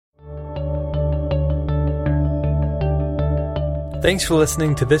Thanks for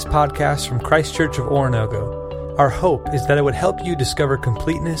listening to this podcast from Christ Church of Oronogo. Our hope is that it would help you discover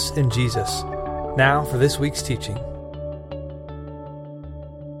completeness in Jesus. Now for this week's teaching.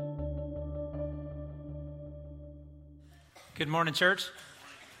 Good morning, church.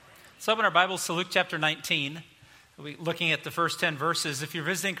 Let's open our Bibles to Luke chapter 19. We'll be looking at the first 10 verses. If you're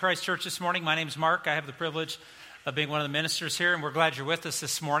visiting Christ Church this morning, my name's Mark. I have the privilege of being one of the ministers here, and we're glad you're with us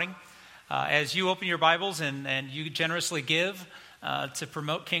this morning. As you open your Bibles and you generously give to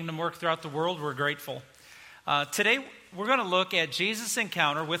promote kingdom work throughout the world, we're grateful. Today, we're going to look at Jesus'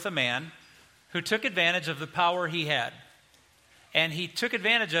 encounter with a man who took advantage of the power he had. And he took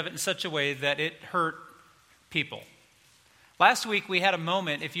advantage of it in such a way that it hurt people. Last week, we had a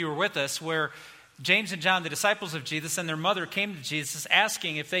moment, if you were with us, where James and John, the disciples of Jesus, and their mother came to Jesus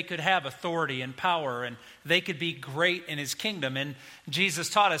asking if they could have authority and power and they could be great in his kingdom. And Jesus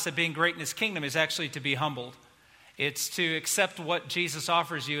taught us that being great in his kingdom is actually to be humbled. It's to accept what Jesus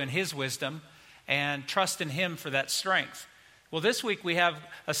offers you in his wisdom and trust in him for that strength. Well, this week we have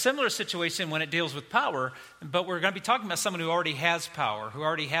a similar situation when it deals with power, but we're going to be talking about someone who already has power, who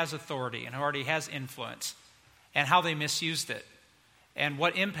already has authority, and who already has influence, and how they misused it, and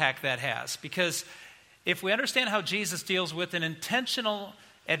what impact that has. Because if we understand how Jesus deals with an intentional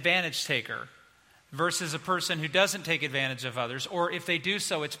advantage taker versus a person who doesn't take advantage of others, or if they do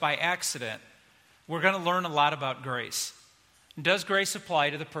so, it's by accident, we're going to learn a lot about grace. Does grace apply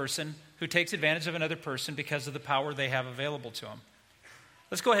to the person who takes advantage of another person because of the power they have available to them?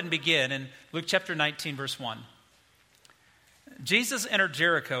 Let's go ahead and begin in Luke chapter 19, verse 1. Jesus entered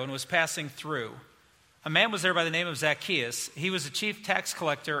Jericho and was passing through. A man was there by the name of Zacchaeus. He was a chief tax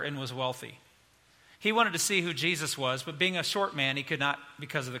collector and was wealthy. He wanted to see who Jesus was, but being a short man, he could not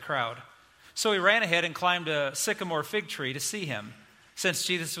because of the crowd. So he ran ahead and climbed a sycamore fig tree to see him, since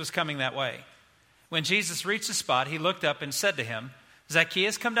Jesus was coming that way. When Jesus reached the spot, he looked up and said to him,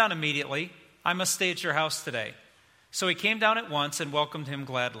 "Zacchaeus, come down immediately. I must stay at your house today." So he came down at once and welcomed him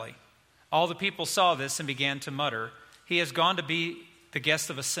gladly. All the people saw this and began to mutter, "He has gone to be the guest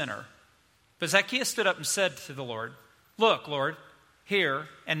of a sinner." But Zacchaeus stood up and said to the Lord, "Look, Lord, here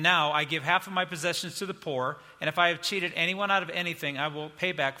and now I give half of my possessions to the poor, and if I have cheated anyone out of anything, I will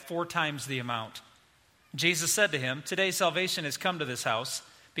pay back 4 times the amount." Jesus said to him, "Today salvation has come to this house,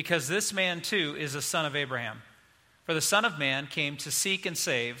 because this man too is a son of Abraham. For the Son of Man came to seek and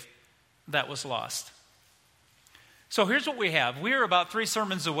save that was lost." So here's what we have. We are about 3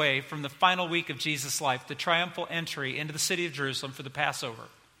 sermons away from the final week of Jesus' life, the triumphal entry into the city of Jerusalem for the Passover.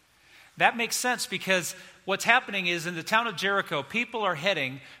 That makes sense because what's happening is in the town of Jericho, people are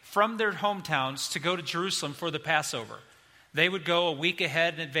heading from their hometowns to go to Jerusalem for the Passover. They would go a week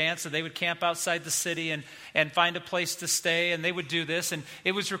ahead in advance, and they would camp outside the city and find a place to stay, and they would do this. And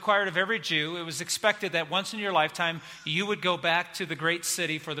it was required of every Jew. It was expected that once in your lifetime, you would go back to the great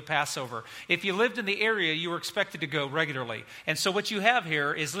city for the Passover. If you lived in the area, you were expected to go regularly. And so what you have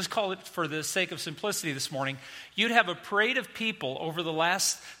here is, let's call it for the sake of simplicity this morning, you'd have a parade of people over the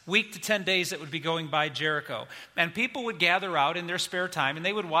last week to 10 days that would be going by Jericho. And people would gather out in their spare time, and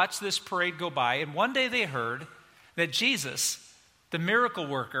they would watch this parade go by. And one day they heard that Jesus, the miracle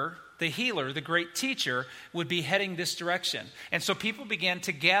worker, the healer, the great teacher, would be heading this direction. And so people began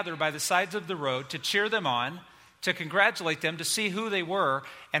to gather by the sides of the road to cheer them on, to congratulate them, to see who they were,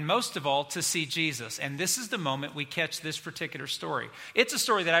 and most of all, to see Jesus. And this is the moment we catch this particular story. It's a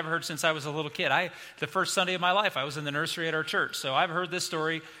story that I've heard since I was a little kid. The first Sunday of my life, I was in the nursery at our church. So I've heard this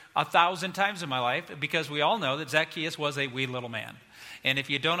story 1,000 times in my life because we all know that Zacchaeus was a wee little man. And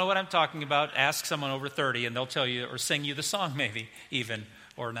if you don't know what I'm talking about, ask someone over 30 and they'll tell you or sing you the song maybe even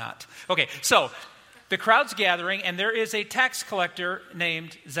or not. Okay, so the crowd's gathering and there is a tax collector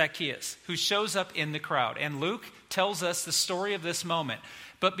named Zacchaeus who shows up in the crowd. And Luke tells us the story of this moment.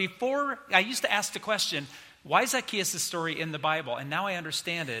 But before, I used to ask the question, why Zacchaeus' story in the Bible? And now I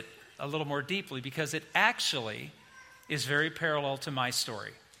understand it a little more deeply because it actually is very parallel to my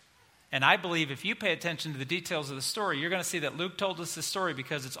story. And I believe if you pay attention to the details of the story, you're going to see that Luke told us this story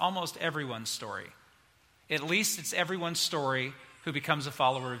because it's almost everyone's story. At least it's everyone's story who becomes a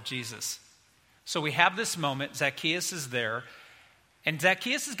follower of Jesus. So we have this moment. Zacchaeus is there. And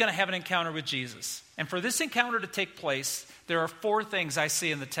Zacchaeus is going to have an encounter with Jesus. And for this encounter to take place, there are 4 things I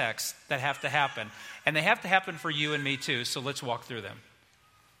see in the text that have to happen. And they have to happen for you and me too. So let's walk through them.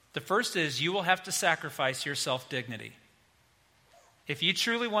 The first is you will have to sacrifice your self-dignity. If you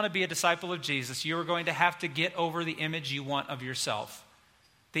truly want to be a disciple of Jesus, you are going to have to get over the image you want of yourself,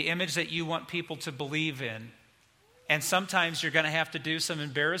 the image that you want people to believe in. And sometimes you're going to have to do some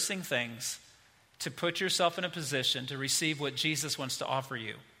embarrassing things to put yourself in a position to receive what Jesus wants to offer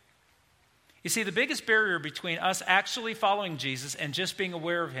you. You see, the biggest barrier between us actually following Jesus and just being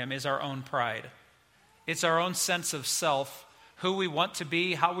aware of him is our own pride. It's our own sense of self, who we want to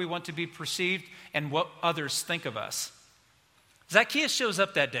be, how we want to be perceived, and what others think of us. Zacchaeus shows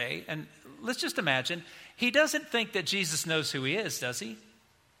up that day, and let's just imagine, he doesn't think that Jesus knows who he is, does he?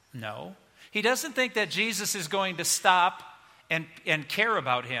 No. He doesn't think that Jesus is going to stop and care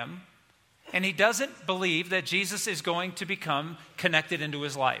about him, and he doesn't believe that Jesus is going to become connected into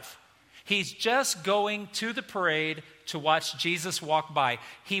his life. He's just going to the parade to watch Jesus walk by.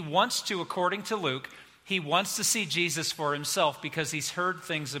 He wants to, according to Luke, he wants to see Jesus for himself because he's heard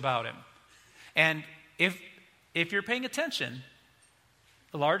things about him. And if you're paying attention,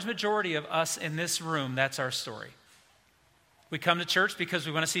 the large majority of us in this room, that's our story. We come to church because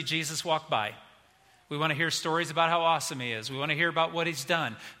we want to see Jesus walk by. We want to hear stories about how awesome he is. We want to hear about what he's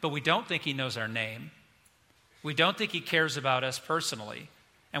done. But we don't think he knows our name. We don't think he cares about us personally.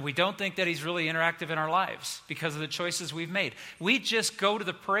 And we don't think that he's really interactive in our lives because of the choices we've made. We just go to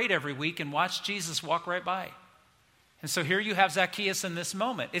the parade every week and watch Jesus walk right by. And so here you have Zacchaeus in this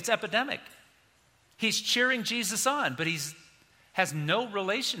moment. It's epidemic. He's cheering Jesus on, but he has no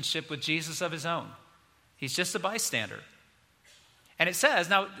relationship with Jesus of his own. He's just a bystander. And it says,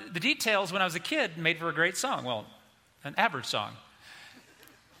 now the details when I was a kid made for a great song. Well, an average song.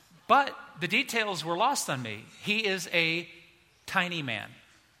 But the details were lost on me. He is a tiny man.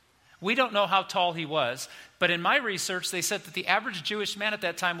 We don't know how tall he was, but in my research, they said that the average Jewish man at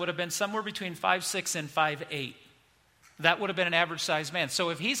that time would have been somewhere between 5'6" and 5'8". That would have been an average sized man. So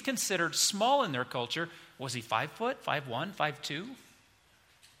if he's considered small in their culture, was he 5 foot, 5'1", 5'2"?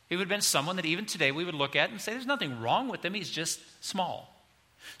 It would have been someone that even today we would look at and say, there's nothing wrong with him, he's just small.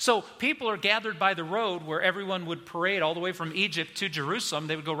 So people are gathered by the road where everyone would parade all the way from Egypt to Jerusalem.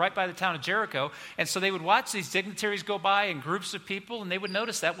 They would go right by the town of Jericho. And so they would watch these dignitaries go by in groups of people, and they would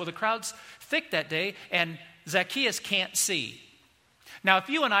notice that. Well, the crowd's thick that day, and Zacchaeus can't see. Now, if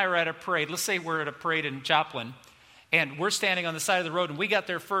you and I are at a parade, let's say we're at a parade in Joplin, and we're standing on the side of the road, and we got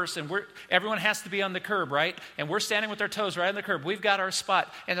there first, and everyone has to be on the curb, right? And we're standing with our toes right on the curb. We've got our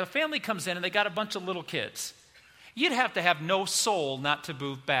spot. And a family comes in, and they got a bunch of little kids. You'd have to have no soul not to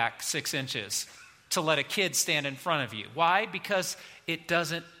move back 6 inches to let a kid stand in front of you. Why? Because it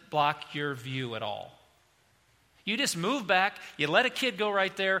doesn't block your view at all. You just move back, you let a kid go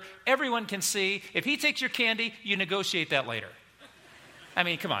right there, everyone can see. If he takes your candy, you negotiate that later. I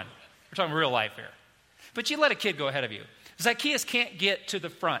mean, come on, we're talking real life here. But you let a kid go ahead of you. Zacchaeus can't get to the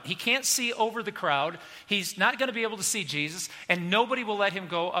front. He can't see over the crowd. He's not going to be able to see Jesus, and nobody will let him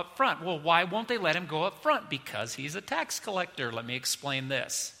go up front. Well, why won't they let him go up front? Because he's a tax collector. Let me explain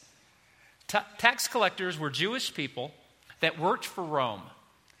this. Tax collectors were Jewish people that worked for Rome.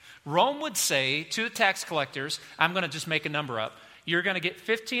 Rome would say to the tax collectors, I'm going to just make a number up, you're going to get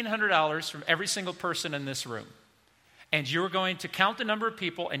 $1,500 from every single person in this room. And you're going to count the number of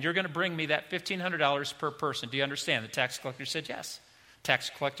people, and you're going to bring me that $1,500 per person. Do you understand? The tax collector said yes. Tax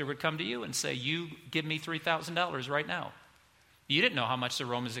collector would come to you and say, you give me $3,000 right now. You didn't know how much the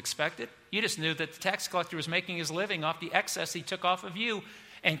Romans expected. You just knew that the tax collector was making his living off the excess he took off of you.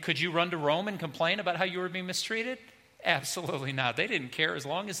 And could you run to Rome and complain about how you were being mistreated? Absolutely not. They didn't care as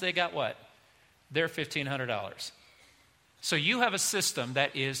long as they got what? Their $1,500. So you have a system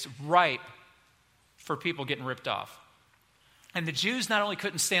that is ripe for people getting ripped off. And the Jews not only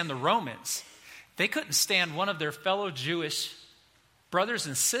couldn't stand the Romans, they couldn't stand one of their fellow Jewish brothers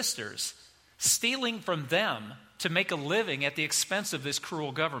and sisters stealing from them to make a living at the expense of this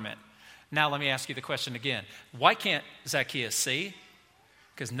cruel government. Now let me ask you the question again. Why can't Zacchaeus see?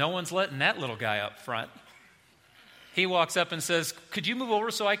 Because no one's letting that little guy up front. He walks up and says, could you move over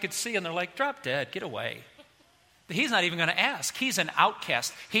so I could see? And they're like, drop dead, get away. He's not even going to ask. He's an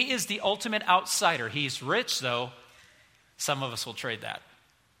outcast. He is the ultimate outsider. He's rich, though. Some of us will trade that.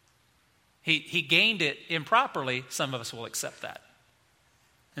 He gained it improperly. Some of us will accept that.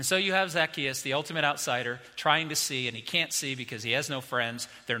 And so you have Zacchaeus, the ultimate outsider, trying to see, and he can't see because he has no friends.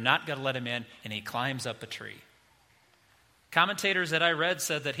 They're not going to let him in, and he climbs up a tree. Commentators that I read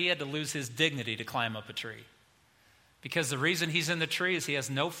said that he had to lose his dignity to climb up a tree. Because the reason he's in the tree is he has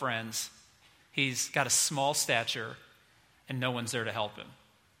no friends, he's got a small stature, and no one's there to help him.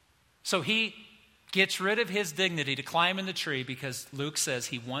 So he gets rid of his dignity to climb in the tree because Luke says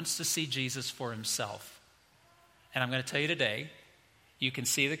he wants to see Jesus for himself. And I'm going to tell you today, you can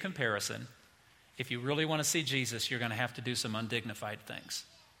see the comparison. If you really want to see Jesus, you're going to have to do some undignified things.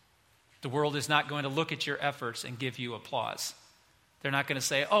 The world is not going to look at your efforts and give you applause. They're not going to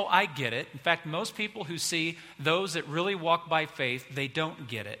say, oh, I get it. In fact, most people who see those that really walk by faith, they don't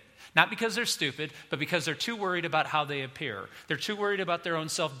get it. Not because they're stupid, but because they're too worried about how they appear. They're too worried about their own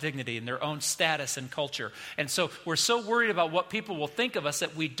self-dignity and their own status and culture. And so we're so worried about what people will think of us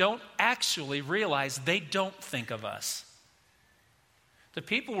that we don't actually realize they don't think of us. The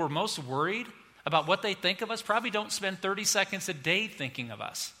people we're most worried about what they think of us probably don't spend 30 seconds a day thinking of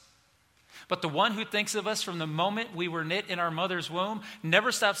us. But the one who thinks of us from the moment we were knit in our mother's womb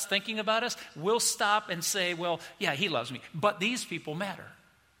never stops thinking about us. We'll stop and say, well, yeah, he loves me, but these people matter.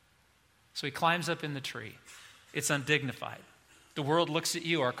 So he climbs up in the tree. It's undignified. The world looks at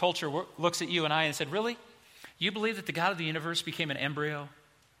you, our culture looks at you and I and said, really? You believe that the God of the universe became an embryo?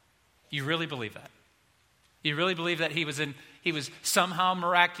 You really believe that? You really believe that he was somehow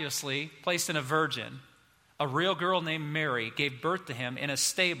miraculously placed in a virgin, a real girl named Mary gave birth to him in a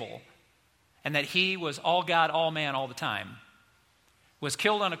stable, and that he was all God, all man, all the time, was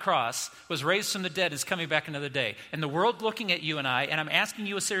killed on a cross, was raised from the dead, is coming back another day. And the world looking at you and I, and I'm asking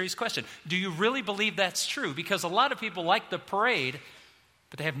you a serious question. Do you really believe that's true? Because a lot of people like the parade,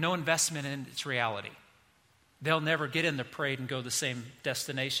 but they have no investment in its reality. They'll never get in the parade and go the same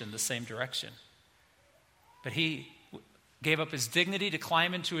destination, the same direction. But he gave up his dignity to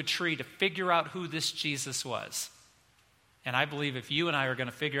climb into a tree to figure out who this Jesus was. And I believe if you and I are going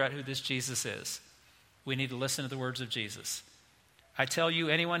to figure out who this Jesus is, we need to listen to the words of Jesus. I tell you,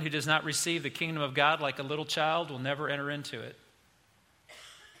 anyone who does not receive the kingdom of God like a little child will never enter into it.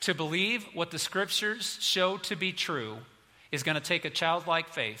 To believe what the scriptures show to be true is going to take a childlike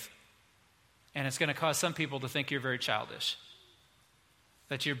faith, and it's going to cause some people to think you're very childish.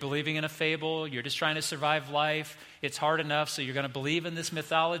 That you're believing in a fable, you're just trying to survive life, it's hard enough, so you're going to believe in this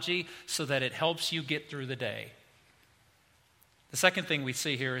mythology so that it helps you get through the day. The second thing we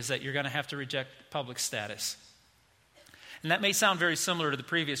see here is that you're going to have to reject public status. And that may sound very similar to the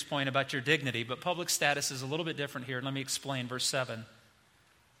previous point about your dignity, but public status is a little bit different here. Let me explain. Verse 7.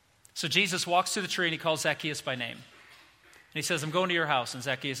 So Jesus walks to the tree and he calls Zacchaeus by name. And he says, I'm going to your house. And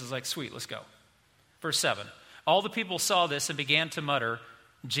Zacchaeus is like, sweet, let's go. Verse 7. All the people saw this and began to mutter,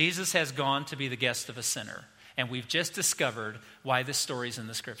 Jesus has gone to be the guest of a sinner. And we've just discovered why this story's in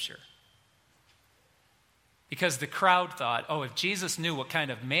the scripture. Because the crowd thought, oh, if Jesus knew what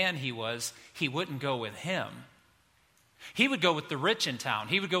kind of man he was, he wouldn't go with him. He would go with the rich in town.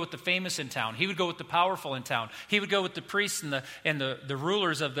 He would go with the famous in town. He would go with the powerful in town. He would go with the priests and the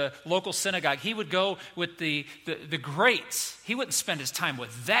rulers of the local synagogue. He would go with the greats. He wouldn't spend his time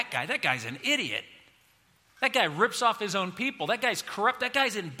with that guy. That guy's an idiot. That guy rips off his own people. That guy's corrupt. That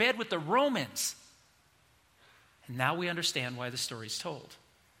guy's in bed with the Romans. And now we understand why the story's told.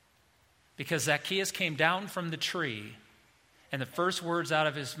 Because Zacchaeus came down from the tree, and the first words out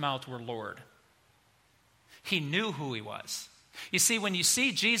of his mouth were, Lord. He knew who he was. You see, when you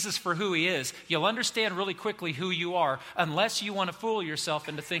see Jesus for who he is, you'll understand really quickly who you are, unless you want to fool yourself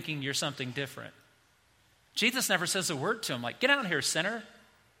into thinking you're something different. Jesus never says a word to him like, get out here, sinner.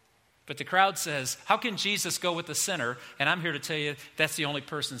 But the crowd says, how can Jesus go with the sinner? And I'm here to tell you that's the only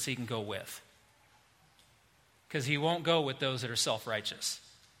persons he can go with. Because he won't go with those that are self-righteous.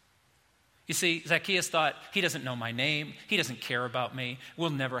 You see, Zacchaeus thought, he doesn't know my name. He doesn't care about me.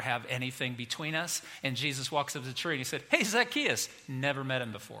 We'll never have anything between us. And Jesus walks up to the tree and he said, hey, Zacchaeus. Never met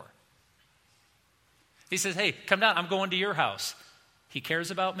him before. He says, hey, come down. I'm going to your house. He cares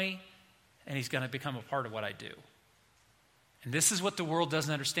about me, and he's going to become a part of what I do. And this is what the world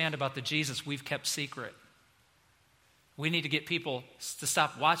doesn't understand about the Jesus we've kept secret. We need to get people to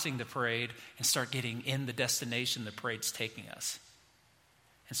stop watching the parade and start getting in the destination the parade's taking us.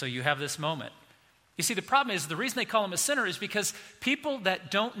 And so you have this moment. You see, the problem is the reason they call him a sinner is because people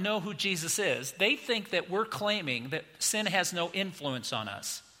that don't know who Jesus is, they think that we're claiming that sin has no influence on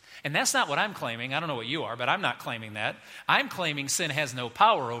us. And that's not what I'm claiming. I don't know what you are, but I'm not claiming that. I'm claiming sin has no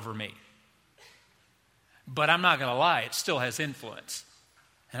power over me. But I'm not going to lie, it still has influence.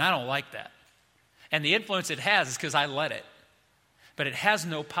 And I don't like that. And the influence it has is because I let it. But it has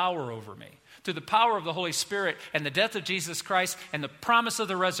no power over me. Through the power of the Holy Spirit and the death of Jesus Christ and the promise of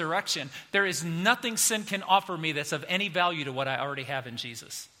the resurrection, there is nothing sin can offer me that's of any value to what I already have in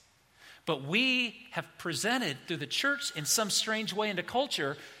Jesus. But we have presented through the church in some strange way into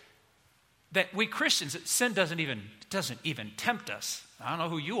culture that we Christians, sin doesn't even tempt us. I don't know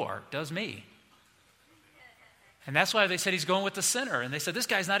who you are, it does me. And that's why they said he's going with the sinner. And they said, this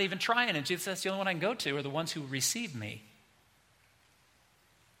guy's not even trying. And Jesus said, that's the only one I can go to are the ones who receive me.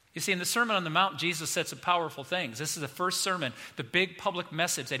 You see, in the Sermon on the Mount, Jesus said some powerful things. This is the first sermon, the big public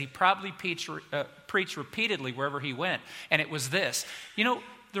message that he probably preached repeatedly wherever he went. And it was this. You know,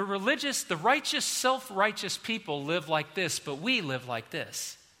 the righteous, self-righteous people live like this, but we live like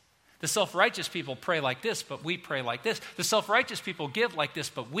this. The self-righteous people pray like this, but we pray like this. The self-righteous people give like this,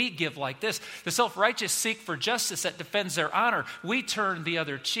 but we give like this. The self-righteous seek for justice that defends their honor. We turn the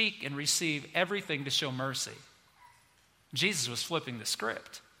other cheek and receive everything to show mercy. Jesus was flipping the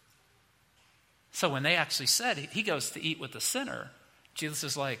script. So when they actually said he goes to eat with the sinner, Jesus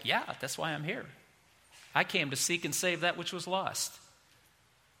is like, yeah, that's why I'm here. I came to seek and save that which was lost.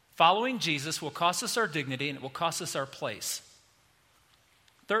 Following Jesus will cost us our dignity and it will cost us our place.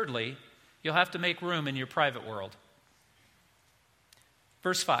 Thirdly, you'll have to make room in your private world.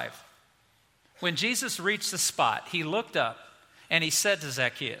 Verse 5. When Jesus reached the spot, he looked up and he said to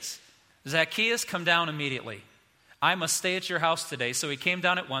Zacchaeus, Zacchaeus, come down immediately. I must stay at your house today. So he came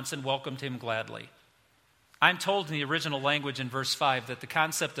down at once and welcomed him gladly. I'm told in the original language in verse 5 that the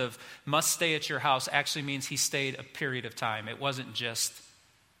concept of must stay at your house actually means he stayed a period of time. It wasn't just,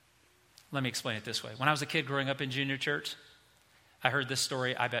 let me explain it this way. When I was a kid growing up in junior church, I heard this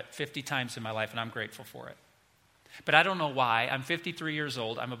story, I bet 50 times in my life, and I'm grateful for it. But I don't know why. I'm 53 years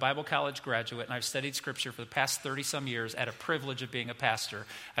old. I'm a Bible college graduate, and I've studied Scripture for the past 30-some years at a privilege of being a pastor.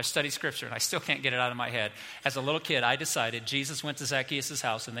 I've studied Scripture, and I still can't get it out of my head. As a little kid, I decided Jesus went to Zacchaeus'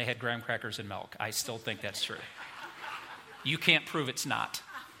 house, and they had graham crackers and milk. I still think that's true. You can't prove it's not.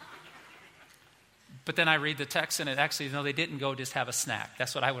 But then I read the text, and it actually, no, they didn't go just have a snack.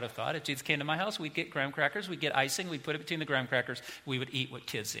 That's what I would have thought. If Jesus came to my house, we'd get graham crackers, we'd get icing, we'd put it between the graham crackers, we would eat what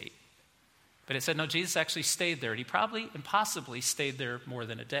kids eat. But it said, no, Jesus actually stayed there. And he probably and possibly stayed there more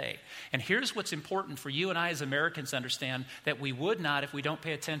than a day. And here's what's important for you and I as Americans to understand that we would not if we don't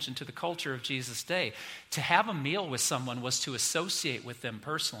pay attention to the culture of Jesus' day. To have a meal with someone was to associate with them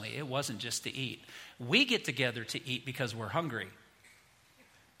personally. It wasn't just to eat. We get together to eat because we're hungry.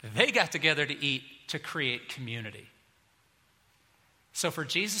 They got together to eat to create community. So for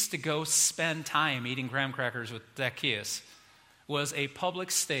Jesus to go spend time eating graham crackers with Zacchaeus was a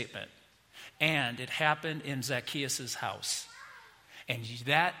public statement. And it happened in Zacchaeus' house. And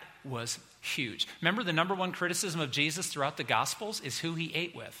that was huge. Remember, the number one criticism of Jesus throughout the Gospels is who he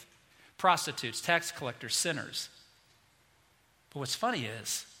ate with. Prostitutes, tax collectors, sinners. But what's funny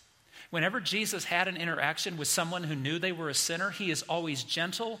is, whenever Jesus had an interaction with someone who knew they were a sinner, he is always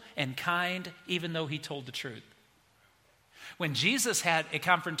gentle and kind, even though he told the truth. When Jesus had a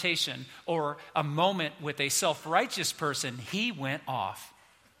confrontation or a moment with a self-righteous person, he went off.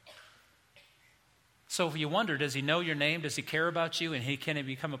 So if you wonder, does he know your name? Does he care about you? And can he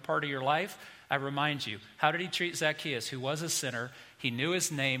become a part of your life? I remind you, how did he treat Zacchaeus, who was a sinner? He knew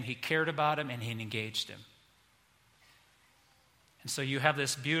his name, he cared about him, and he engaged him. And so you have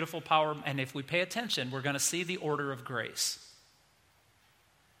this beautiful power, and if we pay attention, we're going to see the order of grace.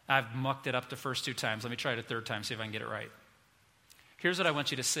 I've mucked it up the first two times. Let me try it a third time, see if I can get it right. Here's what I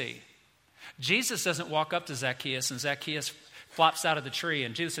want you to see. Jesus doesn't walk up to Zacchaeus, and Zacchaeus flops out of the tree,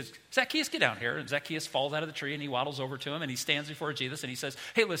 and Jesus says, Zacchaeus, get down here. And Zacchaeus falls out of the tree, and he waddles over to him, and he stands before Jesus, and he says,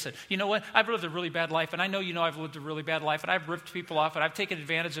 hey, listen, you know what? I've lived a really bad life, and I know you know I've lived a really bad life, and I've ripped people off, and I've taken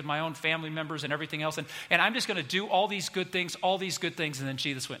advantage of my own family members and everything else, and I'm just going to do all these good things. And then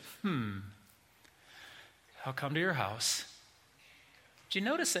Jesus went, I'll come to your house. Do you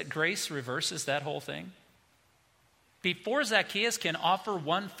notice that grace reverses that whole thing? Before Zacchaeus can offer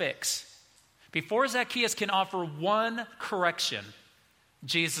one fix, before Zacchaeus can offer one correction,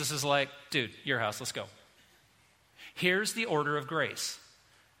 Jesus is like, dude, your house, let's go. Here's the order of grace.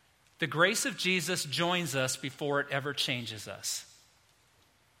 The grace of Jesus joins us before it ever changes us.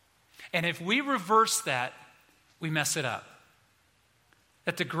 And if we reverse that, we mess it up.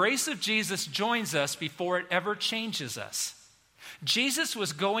 That the grace of Jesus joins us before it ever changes us. Jesus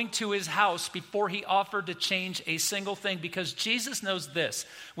was going to his house before he offered to change a single thing, because Jesus knows this: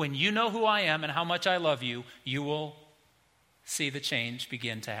 when you know who I am and how much I love you, you will see the change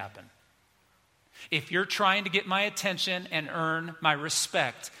begin to happen. If you're trying to get my attention and earn my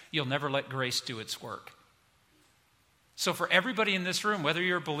respect, you'll never let grace do its work. So for everybody in this room, whether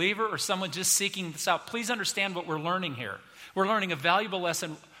you're a believer or someone just seeking this out, please understand what we're learning here. We're learning a valuable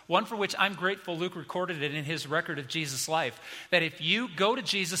lesson, one for which I'm grateful Luke recorded it in his record of Jesus' life, that if you go to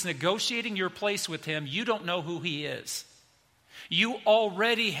Jesus negotiating your place with him, you don't know who he is. You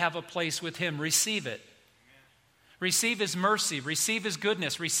already have a place with him. Receive it. Receive his mercy. Receive his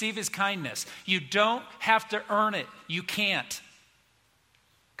goodness. Receive his kindness. You don't have to earn it. You can't.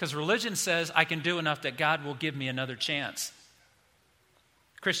 Because religion says, I can do enough that God will give me another chance.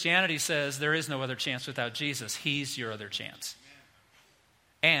 Christianity says there is no other chance without Jesus. He's your other chance.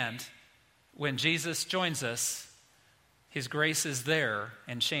 And when Jesus joins us, his grace is there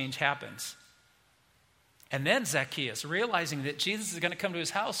and change happens. And then Zacchaeus, realizing that Jesus is going to come to his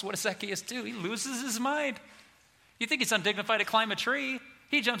house, what does Zacchaeus do? He loses his mind. You think it's undignified to climb a tree?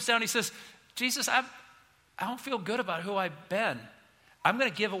 He jumps down, he says, Jesus, I don't feel good about who I've been. I'm going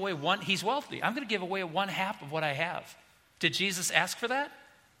to give away he's wealthy. I'm going to give away 1/2 of what I have. Did Jesus ask for that?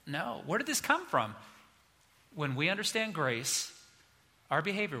 No. Where did this come from? When we understand grace, our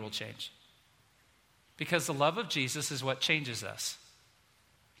behavior will change. Because the love of Jesus is what changes us.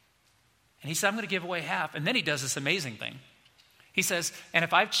 And he said, I'm going to give away 1/2. And then he does this amazing thing. He says, and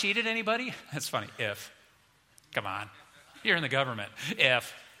if I've cheated anybody, that's funny, come on, you're in the government,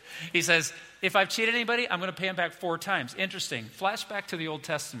 He says, if I've cheated anybody, I'm going to pay him back 4 times. Interesting. Flashback to the Old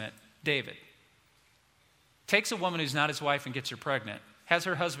Testament. David takes a woman who's not his wife and gets her pregnant, has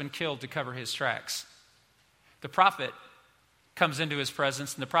her husband killed to cover his tracks. The prophet comes into his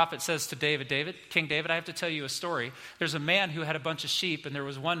presence, and the prophet says to King David, I have to tell you a story. There's a man who had a bunch of sheep, and there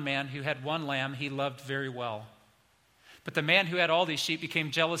was one man who had one lamb he loved very well. But the man who had all these sheep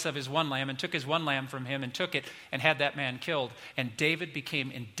became jealous of his one lamb and took his one lamb from him and took it and had that man killed. And David became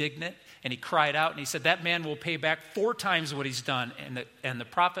indignant, and he cried out, and he said, that man will pay back 4 times what he's done. And the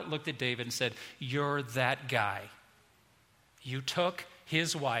prophet looked at David and said, you're that guy. You took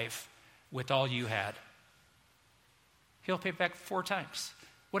his wife with all you had. He'll pay back 4 times.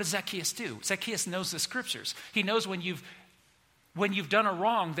 What does Zacchaeus do? Zacchaeus knows the scriptures. He knows when you've done a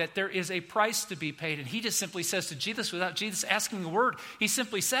wrong that there is a price to be paid. And he just simply says to Jesus, without Jesus asking a word, he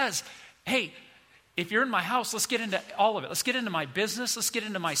simply says, hey, if you're in my house, let's get into all of it. Let's get into my business. Let's get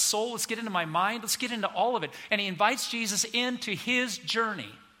into my soul. Let's get into my mind. Let's get into all of it. And he invites Jesus into his journey.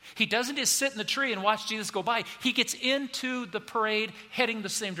 He doesn't just sit in the tree and watch Jesus go by. He gets into the parade heading the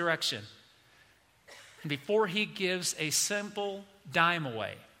same direction. And before he gives a simple dime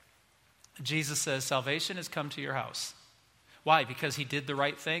away, Jesus says, salvation has come to your house. Why? Because he did the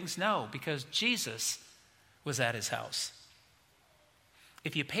right things? No, because Jesus was at his house.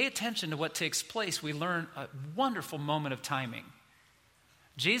 If you pay attention to what takes place, we learn a wonderful moment of timing.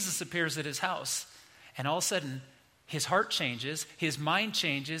 Jesus appears at his house, and all of a sudden, his heart changes, his mind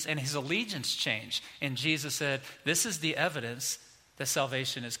changes, and his allegiance change. And Jesus said, this is the evidence that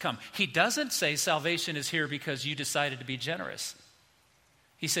salvation has come. He doesn't say salvation is here because you decided to be generous.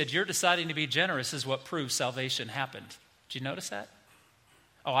 He said, your deciding to be generous is what proves salvation happened. Did you notice that?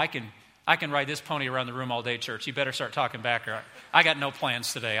 Oh, I can ride this pony around the room all day, church. You better start talking back, or I got no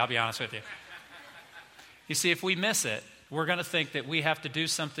plans today, I'll be honest with you. You see, if we miss it, we're going to think that we have to do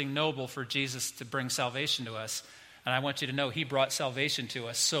something noble for Jesus to bring salvation to us. And I want you to know he brought salvation to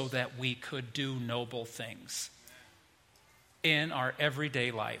us so that we could do noble things in our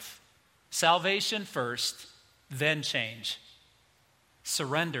everyday life. Salvation first, then change.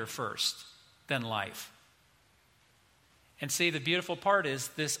 Surrender first, then life. And see, the beautiful part is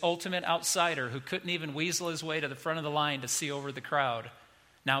this ultimate outsider who couldn't even weasel his way to the front of the line to see over the crowd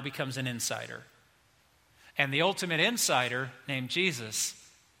now becomes an insider. And the ultimate insider, named Jesus,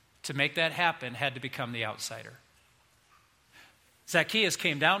 to make that happen, had to become the outsider. Zacchaeus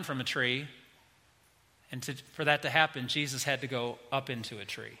came down from a tree, and for that to happen, Jesus had to go up into a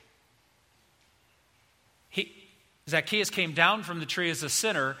tree. Zacchaeus came down from the tree as a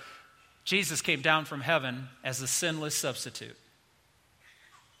sinner. Jesus came down from heaven as the sinless substitute.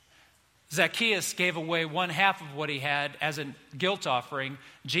 Zacchaeus gave away 1/2 of what he had as a guilt offering.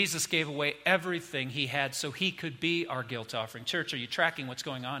 Jesus gave away everything he had so he could be our guilt offering. Church, are you tracking what's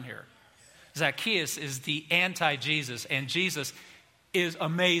going on here? Zacchaeus is the anti-Jesus, and Jesus is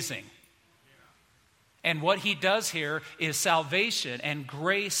amazing. And what he does here is salvation and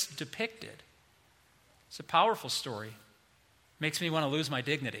grace depicted. It's a powerful story. Makes me want to lose my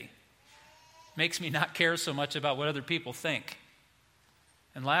dignity. Makes me not care so much about what other people think.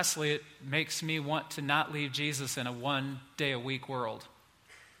 And lastly, it makes me want to not leave Jesus in a 1-day-a-week world.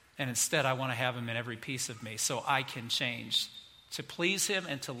 And instead, I want to have him in every piece of me so I can change to please him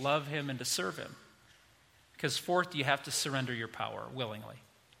and to love him and to serve him. Because fourth, you have to surrender your power willingly.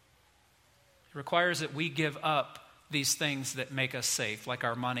 It requires that we give up these things that make us safe, like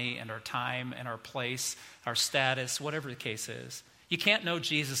our money and our time and our place, our status, whatever the case is. You can't know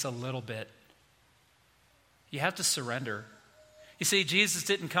Jesus a little bit. You have to surrender. You see, Jesus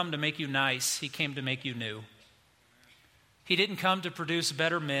didn't come to make you nice. He came to make you new. He didn't come to produce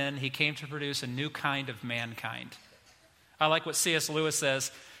better men. He came to produce a new kind of mankind. I like what C.S. Lewis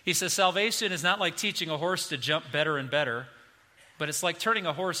says. He says, salvation is not like teaching a horse to jump better and better, but it's like turning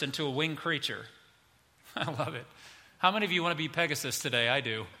a horse into a winged creature. I love it. How many of you want to be Pegasus today? I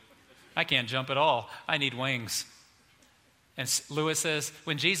do. I can't jump at all. I need wings. And Lewis says,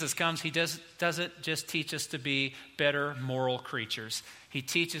 when Jesus comes, he doesn't just teach us to be better moral creatures. He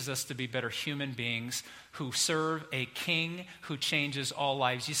teaches us to be better human beings who serve a king who changes all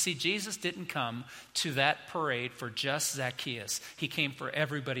lives. You see, Jesus didn't come to that parade for just Zacchaeus. He came for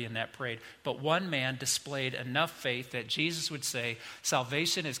everybody in that parade. But one man displayed enough faith that Jesus would say,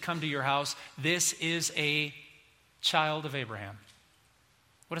 salvation has come to your house. This is a child of Abraham.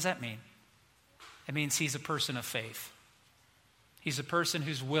 What does that mean? It means he's a person of faith. He's a person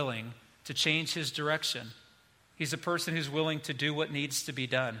who's willing to change his direction. He's a person who's willing to do what needs to be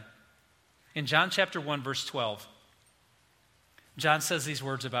done. In John chapter 1, verse 12, John says these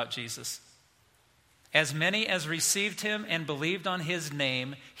words about Jesus. As many as received him and believed on his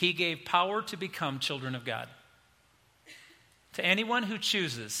name, he gave power to become children of God. To anyone who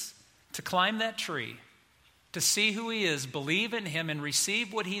chooses to climb that tree, to see who he is, believe in him, and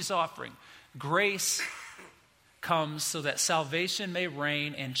receive what he's offering, grace comes so that salvation may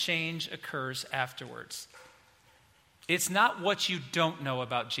reign and change occurs afterwards. It's not what you don't know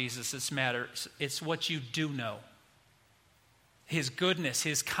about Jesus that matters. It's what you do know. His goodness,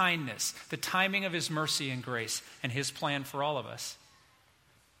 his kindness, the timing of his mercy and grace, and his plan for all of us.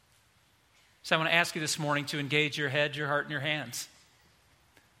 So I want to ask you this morning to engage your head, your heart, and your hands.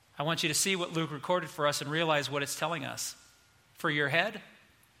 I want you to see what Luke recorded for us and realize what it's telling us. For your head,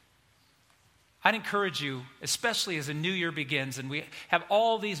 I'd encourage you, especially as a new year begins and we have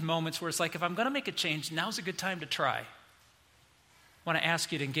all these moments where it's like, if I'm going to make a change, now's a good time to try. I want to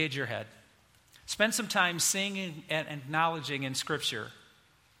ask you to engage your head. Spend some time seeing and acknowledging in Scripture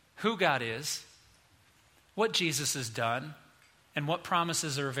who God is, what Jesus has done, and what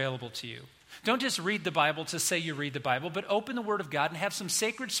promises are available to you. Don't just read the Bible to say you read the Bible, but open the Word of God and have some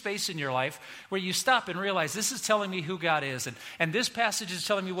sacred space in your life where you stop and realize this is telling me who God is. And this passage is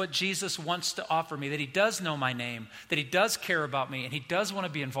telling me what Jesus wants to offer me, that he does know my name, that he does care about me, and he does want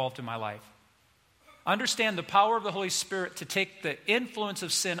to be involved in my life. Understand the power of the Holy Spirit to take the influence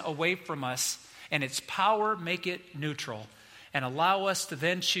of sin away from us and its power make it neutral and allow us to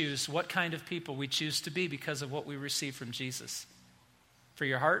then choose what kind of people we choose to be because of what we receive from Jesus. For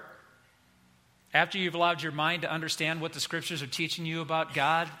your heart, after you've allowed your mind to understand what the Scriptures are teaching you about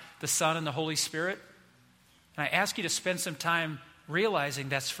God, the Son, and the Holy Spirit, and I ask you to spend some time realizing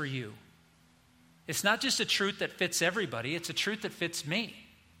that's for you. It's not just a truth that fits everybody, it's a truth that fits me.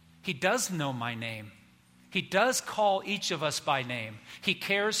 He does know my name. He does call each of us by name. He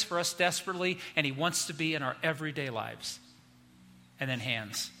cares for us desperately, and he wants to be in our everyday lives. And then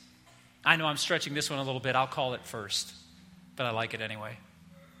hands. I know I'm stretching this one a little bit. I'll call it first, but I like it anyway.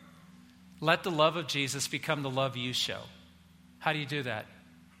 Let the love of Jesus become the love you show. How do you do that?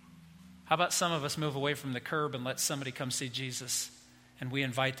 How about some of us move away from the curb and let somebody come see Jesus and we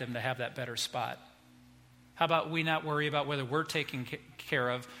invite them to have that better spot? How about we not worry about whether we're taken care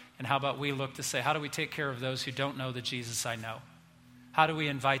of, and how about we look to say, how do we take care of those who don't know the Jesus I know? How do we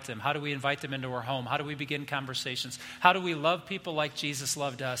invite them? How do we invite them into our home? How do we begin conversations? How do we love people like Jesus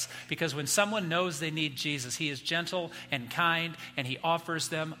loved us? Because when someone knows they need Jesus, he is gentle and kind, and he offers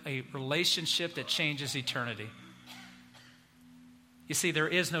them a relationship that changes eternity. You see, there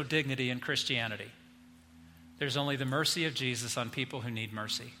is no dignity in Christianity. There's only the mercy of Jesus on people who need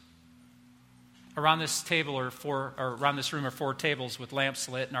mercy. Around this table around this room are 4 tables with lamps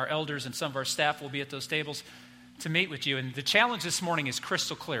lit, and our elders and some of our staff will be at those tables to meet with you. And the challenge this morning is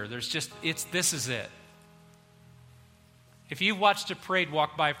crystal clear. This is it. If you've watched a parade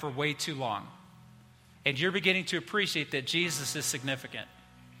walk by for way too long, and you're beginning to appreciate that Jesus is significant,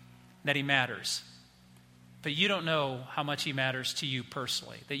 that he matters, but you don't know how much he matters to you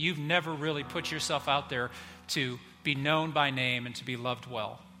personally, that you've never really put yourself out there to be known by name and to be loved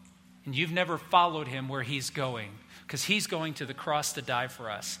well, and you've never followed him where he's going, because he's going to the cross to die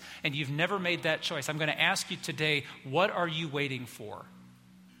for us, and you've never made that choice, I'm going to ask you today, what are you waiting for?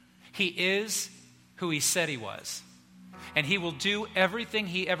 He is who he said he was, and he will do everything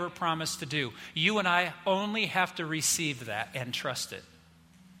he ever promised to do. You and I only have to receive that and trust it.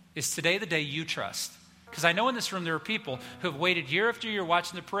 Is today the day you trust? Because I know in this room there are people who have waited year after year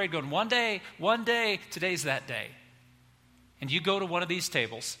watching the parade going, one day, today's that day. And you go to one of these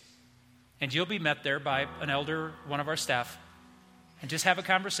tables, and you'll be met there by an elder, one of our staff, and just have a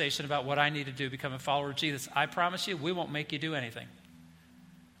conversation about what I need to do to become a follower of Jesus. I promise you, we won't make you do anything.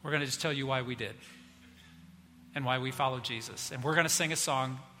 We're going to just tell you why we did and why we follow Jesus. And we're going to sing a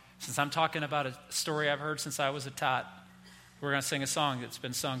song. Since I'm talking about a story I've heard since I was a tot, we're going to sing a song that's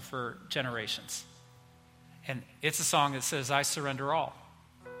been sung for generations. And it's a song that says, I surrender all.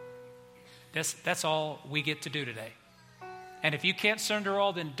 That's all we get to do today. And if you can't surrender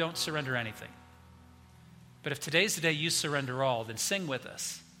all, then don't surrender anything. But if today's the day you surrender all, then sing with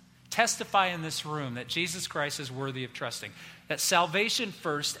us. Testify in this room that Jesus Christ is worthy of trusting. That salvation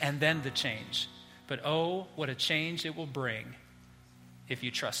first and then the change. But oh, what a change it will bring if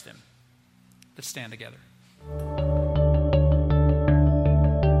you trust him. Let's stand together.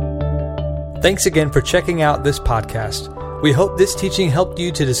 Thanks again for checking out this podcast. We hope this teaching helped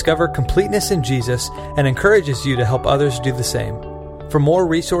you to discover completeness in Jesus and encourages you to help others do the same. For more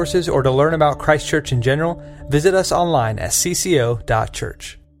resources or to learn about Christ Church in general, visit us online at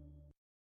cco.church.